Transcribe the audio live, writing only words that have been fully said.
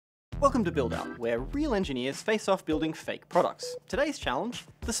Welcome to Build Out, where real engineers face off building fake products. Today's challenge,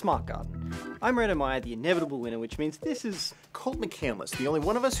 the smart garden. I'm Reto, the inevitable winner, which means this is Colt McCandless, the only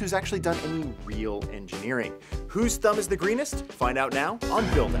one of us who's actually done any real engineering. Whose thumb is the greenest? Find out now on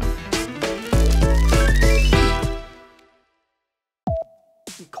Build Out.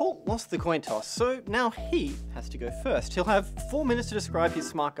 Colt lost the coin toss, so now he has to go first. He'll have 4 minutes to describe his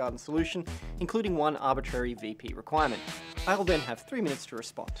smart garden solution, including one arbitrary VP requirement. I'll then have 3 minutes to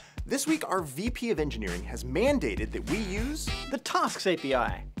respond. This week, our VP of Engineering has mandated that we use the Tasks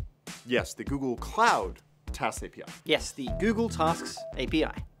API. Yes, the Google Cloud Tasks API. Yes, the Google Tasks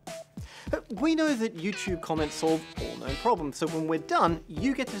API. We know that YouTube comments solve all known problems, so when we're done,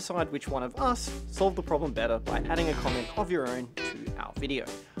 you get to decide which one of us solved the problem better by adding a comment of your own to our video.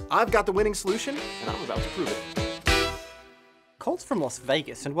 I've got the winning solution, and I'm about to prove it. Colt's from Las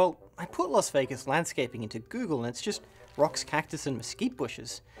Vegas, and well, I put Las Vegas landscaping into Google, and it's just rocks, cactus, and mesquite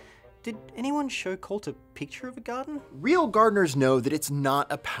bushes. Did anyone show Colt a picture of a garden? Real gardeners know that it's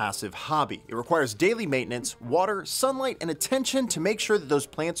not a passive hobby. It requires daily maintenance, water, sunlight, and attention to make sure that those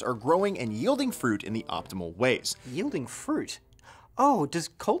plants are growing and yielding fruit in the optimal ways. Yielding fruit? Oh, does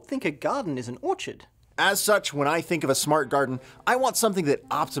Colt think a garden is an orchard? As such, when I think of a smart garden, I want something that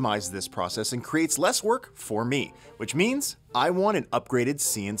optimizes this process and creates less work for me, which means I want an upgraded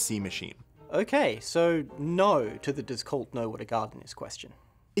CNC machine. Okay, so no to the does Colt know what a garden is question.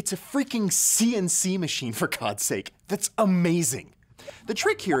 It's a freaking CNC machine, for God's sake. That's amazing. The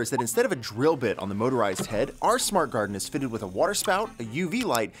trick here is that instead of a drill bit on the motorized head, our smart garden is fitted with a water spout, a UV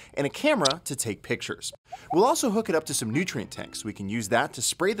light, and a camera to take pictures. We'll also hook it up to some nutrient tanks. We can use that to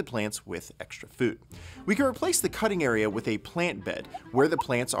spray the plants with extra food. We can replace the cutting area with a plant bed, where the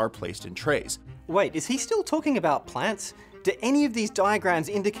plants are placed in trays. Wait, is he still talking about plants? Do any of these diagrams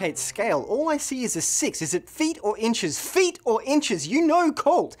indicate scale? All I see is a 6. Is it feet or inches? Feet or inches? You know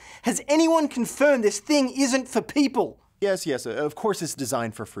Colt. Has anyone confirmed this thing isn't for people? Yes, of course it's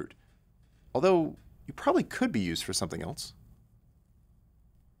designed for fruit. Although, you probably could be used for something else.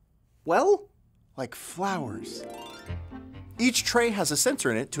 Well? Like flowers. Each tray has a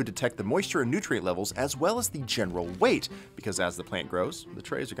sensor in it to detect the moisture and nutrient levels as well as the general weight, because as the plant grows, the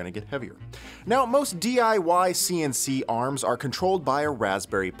trays are going to get heavier. Now, most DIY CNC arms are controlled by a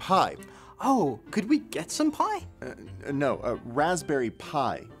Raspberry Pi. Oh, could we get some pie? No, Raspberry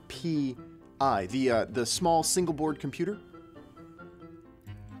Pi, P-I, the small single board computer.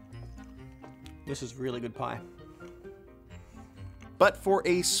 This is really good pie. But for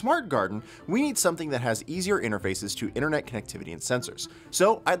a smart garden, we need something that has easier interfaces to internet connectivity and sensors.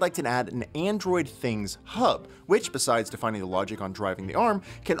 So I'd like to add an Android Things hub, which besides defining the logic on driving the arm,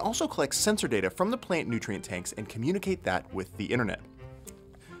 can also collect sensor data from the plant nutrient tanks and communicate that with the internet.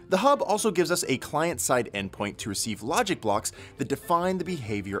 The hub also gives us a client-side endpoint to receive logic blocks that define the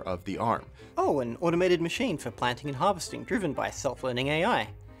behavior of the arm. Oh, an automated machine for planting and harvesting driven by self-learning AI.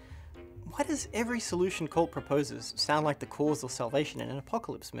 Why does every solution Colt proposes sound like the cause of salvation in an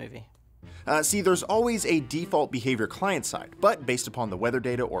apocalypse movie? See, there's always a default behavior client side, but based upon the weather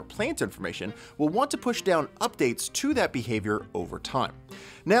data or plant information, we'll want to push down updates to that behavior over time.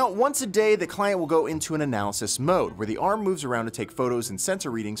 Now, once a day, the client will go into an analysis mode, where the arm moves around to take photos and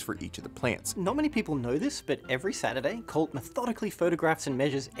sensor readings for each of the plants. Not many people know this, but every Saturday, Colt methodically photographs and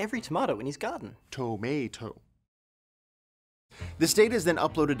measures every tomato in his garden. Tomato. This data is then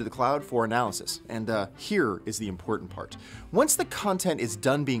uploaded to the cloud for analysis, and here is the important part. Once the content is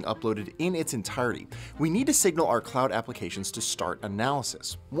done being uploaded in its entirety, we need to signal our cloud applications to start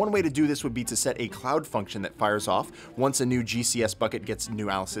analysis. One way to do this would be to set a cloud function that fires off once a new GCS bucket gets new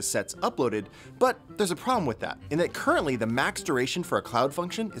analysis sets uploaded, but there's a problem with that, in that currently the max duration for a cloud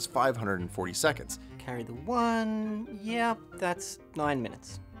function is 540 seconds. Carry the 1, yeah, that's 9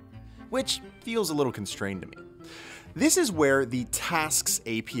 minutes. Which feels a little constrained to me. This is where the Tasks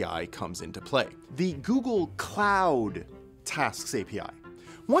API comes into play, the Google Cloud Tasks API.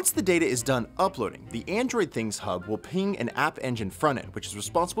 Once the data is done uploading, the Android Things Hub will ping an App Engine frontend, which is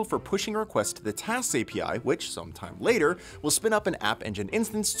responsible for pushing a request to the Tasks API, which sometime later will spin up an App Engine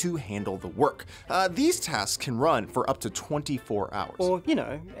instance to handle the work. These tasks can run for up to 24 hours. Or,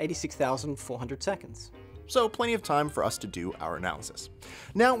 86,400 seconds. So plenty of time for us to do our analysis.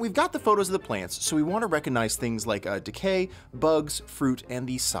 Now, we've got the photos of the plants, so we want to recognize things like decay, bugs, fruit, and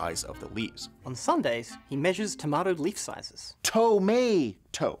the size of the leaves. On Sundays, he measures tomato leaf sizes.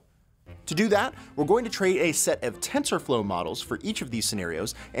 Tomato. To do that, we're going to trade a set of TensorFlow models for each of these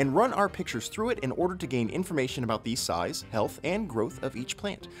scenarios and run our pictures through it in order to gain information about the size, health, and growth of each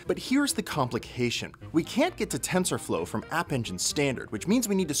plant. But here's the complication. We can't get to TensorFlow from App Engine Standard, which means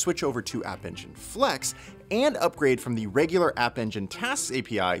we need to switch over to App Engine Flex and upgrade from the regular App Engine Tasks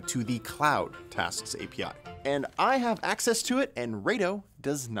API to the Cloud Tasks API. And I have access to it, and Reto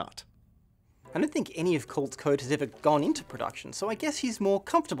does not. I don't think any of Colt's code has ever gone into production, so I guess he's more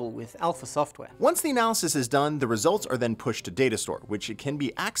comfortable with alpha software. Once the analysis is done, the results are then pushed to Datastore, which can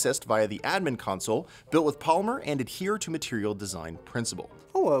be accessed via the admin console, built with Polymer and adhere to material design principle.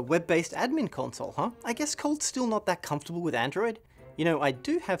 Oh, a web-based admin console, huh? I guess Colt's still not that comfortable with Android. You know, I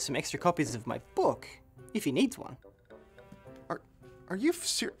do have some extra copies of my book, if he needs one. Are you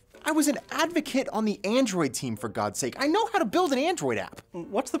serious? I was an advocate on the Android team, for God's sake. I know how to build an Android app.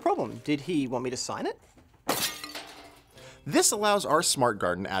 What's the problem? Did he want me to sign it? This allows our Smart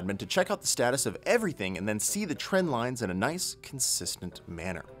Garden admin to check out the status of everything and then see the trend lines in a nice, consistent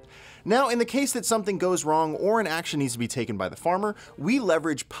manner. Now, in the case that something goes wrong or an action needs to be taken by the farmer, we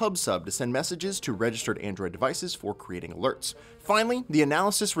leverage PubSub to send messages to registered Android devices for creating alerts. Finally, the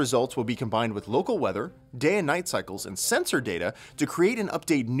analysis results will be combined with local weather, day and night cycles, and sensor data to create and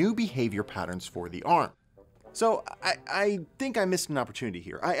update new behavior patterns for the arm. So I think I missed an opportunity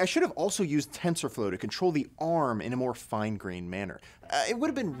here. I should have also used TensorFlow to control the arm in a more fine-grained manner. It would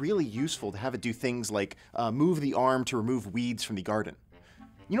have been really useful to have it do things like move the arm to remove weeds from the garden.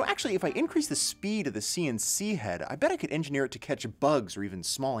 You know, actually, if I increase the speed of the CNC head, I bet I could engineer it to catch bugs or even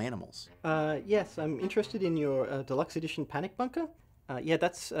small animals. Yes, I'm interested in your deluxe edition panic bunker. Yeah,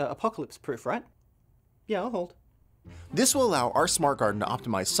 that's apocalypse proof, right? Yeah, I'll hold. This will allow our Smart Garden to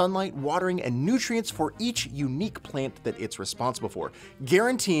optimize sunlight, watering, and nutrients for each unique plant that it's responsible for,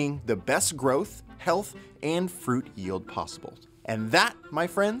 guaranteeing the best growth, health, and fruit yield possible. And that, my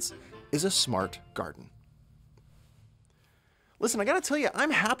friends, is a smart garden. Listen, I gotta tell you, I'm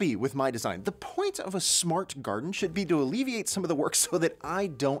happy with my design. The point of a smart garden should be to alleviate some of the work so that I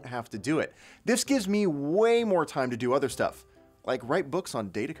don't have to do it. This gives me way more time to do other stuff, like write books on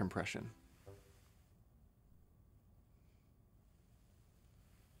data compression.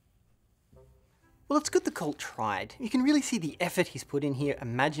 Well, it's good the Colt tried. You can really see the effort he's put in here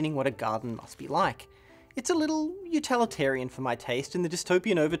imagining what a garden must be like. It's a little utilitarian for my taste, and the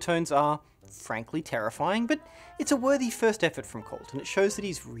dystopian overtones are, frankly, terrifying, but it's a worthy first effort from Colt, and it shows that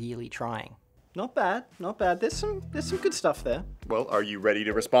he's really trying. Not bad, not bad. There's some good stuff there. Well, are you ready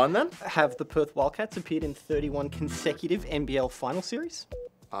to respond then? Have the Perth Wildcats appeared in 31 consecutive NBL final series?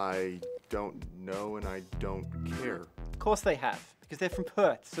 I don't know and I don't care. Of course they have, because they're from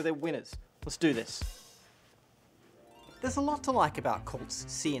Perth, so they're winners. Let's do this. There's a lot to like about Colt's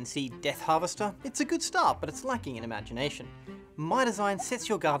CNC Death Harvester. It's a good start, but it's lacking in imagination. My design sets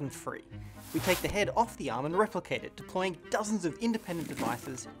your garden free. We take the head off the arm and replicate it, deploying dozens of independent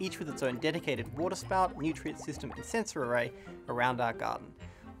devices, each with its own dedicated water spout, nutrient system, and sensor array around our garden,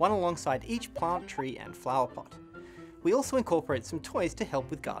 one alongside each plant, tree, and flower pot. We also incorporate some toys to help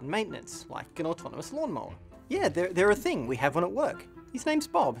with garden maintenance, like an autonomous lawnmower. Yeah, they're a thing we have one at work. His name's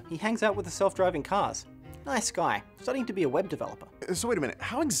Bob. He hangs out with the self-driving cars. Nice guy, studying to be a web developer. So wait a minute,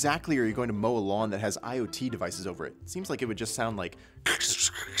 how exactly are you going to mow a lawn that has IoT devices over it? Seems like it would just sound like...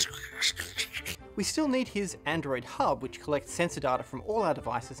 We still need his Android hub, which collects sensor data from all our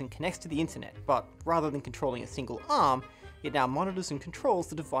devices and connects to the internet, but rather than controlling a single arm, it now monitors and controls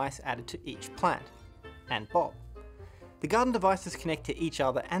the device added to each plant. And Bob. The garden devices connect to each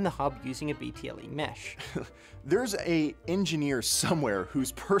other and the hub using a BTLE mesh. There's an engineer somewhere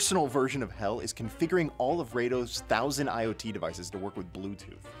whose personal version of hell is configuring all of Reto's 1,000 IoT devices to work with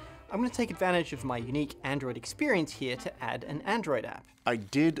Bluetooth. I'm going to take advantage of my unique Android experience here to add an Android app. I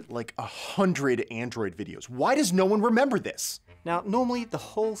did like 100 Android videos. Why does no one remember this? Now, normally the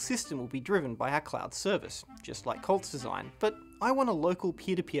whole system will be driven by our cloud service, just like Colt's design, but I want a local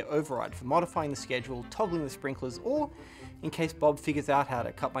peer-to-peer override for modifying the schedule, toggling the sprinklers, or in case Bob figures out how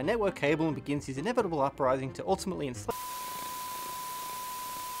to cut my network cable and begins his inevitable uprising to ultimately enslave...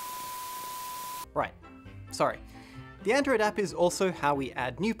 Right, sorry. The Android app is also how we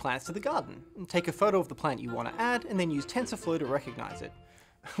add new plants to the garden. Take a photo of the plant you want to add and then use TensorFlow to recognize it.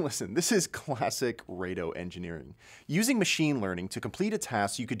 Listen, this is classic Reto engineering. Using machine learning to complete a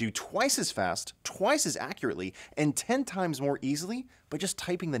task you could do twice as fast, twice as accurately, and 10 times more easily by just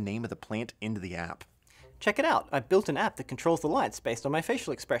typing the name of the plant into the app. Check it out, I built an app that controls the lights based on my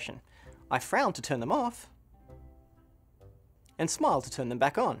facial expression. I frown to turn them off, and smile to turn them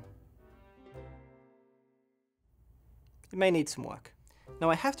back on. It may need some work. Now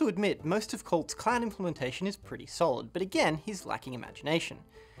I have to admit, most of Colt's cloud implementation is pretty solid, but again, he's lacking imagination.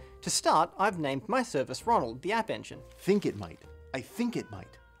 To start, I've named my service Ronald, the app engine. Think it might. I think it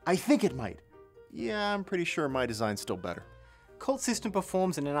might. I think it might. Yeah, I'm pretty sure my design's still better. Colt system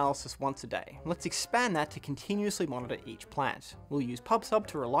performs an analysis once a day. Let's expand that to continuously monitor each plant. We'll use PubSub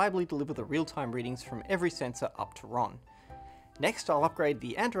to reliably deliver the real-time readings from every sensor up to Ron. Next, I'll upgrade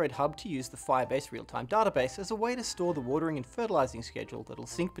the Android hub to use the Firebase real-time database as a way to store the watering and fertilizing schedule that'll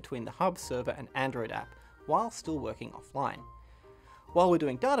sync between the hub, server, and Android app, while still working offline. While we're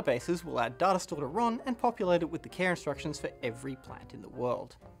doing databases, we'll add data store to Ron and populate it with the care instructions for every plant in the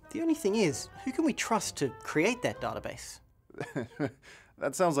world. The only thing is, who can we trust to create that database?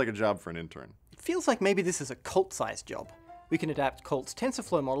 That sounds like a job for an intern. It feels like maybe this is a Colt-sized job. We can adapt Colt's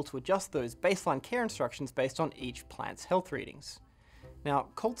TensorFlow model to adjust those baseline care instructions based on each plant's health readings. Now,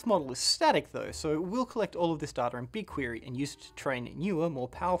 Colt's model is static though, so we'll collect all of this data in BigQuery and use it to train newer, more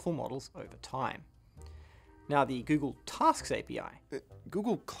powerful models over time. Now, the Google Tasks API.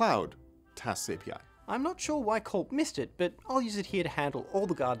 Google Cloud Tasks API. I'm not sure why Colt missed it, but I'll use it here to handle all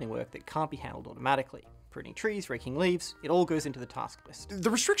the gardening work that can't be handled automatically. Pruning trees, raking leaves, it all goes into the task list. The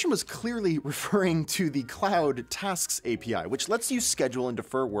restriction was clearly referring to the Cloud Tasks API, which lets you schedule and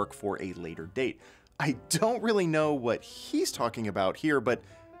defer work for a later date. I don't really know what he's talking about here, but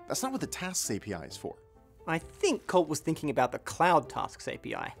that's not what the Tasks API is for. I think Colt was thinking about the Cloud Tasks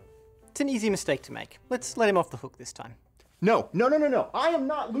API. It's an easy mistake to make. Let's let him off the hook this time. No. I am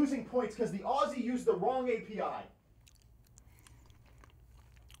not losing points because the Aussie used the wrong API.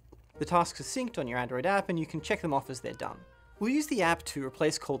 The tasks are synced on your Android app and you can check them off as they're done. We'll use the app to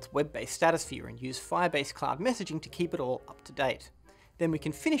replace Colt's web-based status viewer and use Firebase cloud messaging to keep it all up to date. Then we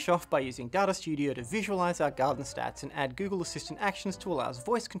can finish off by using Data Studio to visualize our garden stats and add Google Assistant actions to allow us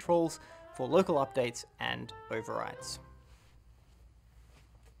voice controls for local updates and overrides.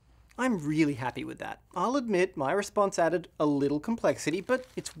 I'm really happy with that. I'll admit my response added a little complexity, but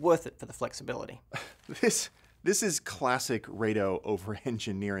it's worth it for the flexibility. This is classic Reto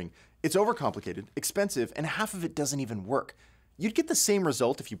over-engineering. It's overcomplicated, expensive, and half of it doesn't even work. You'd get the same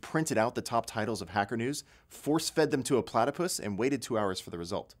result if you printed out the top titles of Hacker News, force-fed them to a platypus, and waited 2 hours for the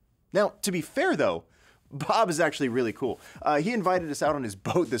result. Now, to be fair though, Bob is actually really cool. He invited us out on his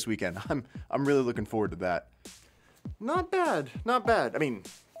boat this weekend. I'm really looking forward to that. Not bad. I mean,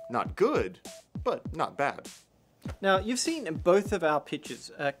 not good, but not bad. Now, you've seen both of our pitches,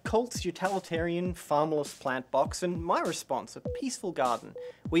 Colt's utilitarian, farmless plant box, and my response, a peaceful garden,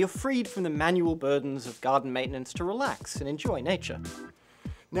 where you're freed from the manual burdens of garden maintenance to relax and enjoy nature.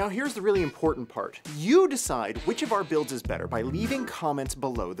 Now here's the really important part. You decide which of our builds is better by leaving comments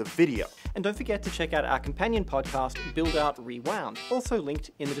below the video. And don't forget to check out our companion podcast, Build Out Rewound, also linked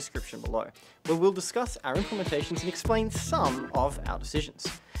in the description below, where we'll discuss our implementations and explain some of our decisions.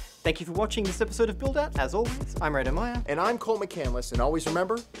 Thank you for watching this episode of Build Out. As always, I'm Reto Meyer. And I'm Colt McCandless, and always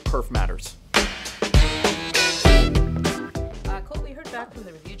remember, perf matters. Colt, we heard back from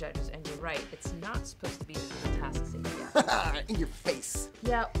the review judges, and you're right, it's not supposed to be the Tasks API. In your face.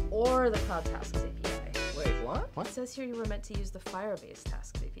 Yeah, or the Cloud Tasks API. Wait, what? It says here you were meant to use the Firebase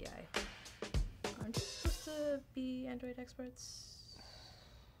Tasks API. Aren't you supposed to be Android experts?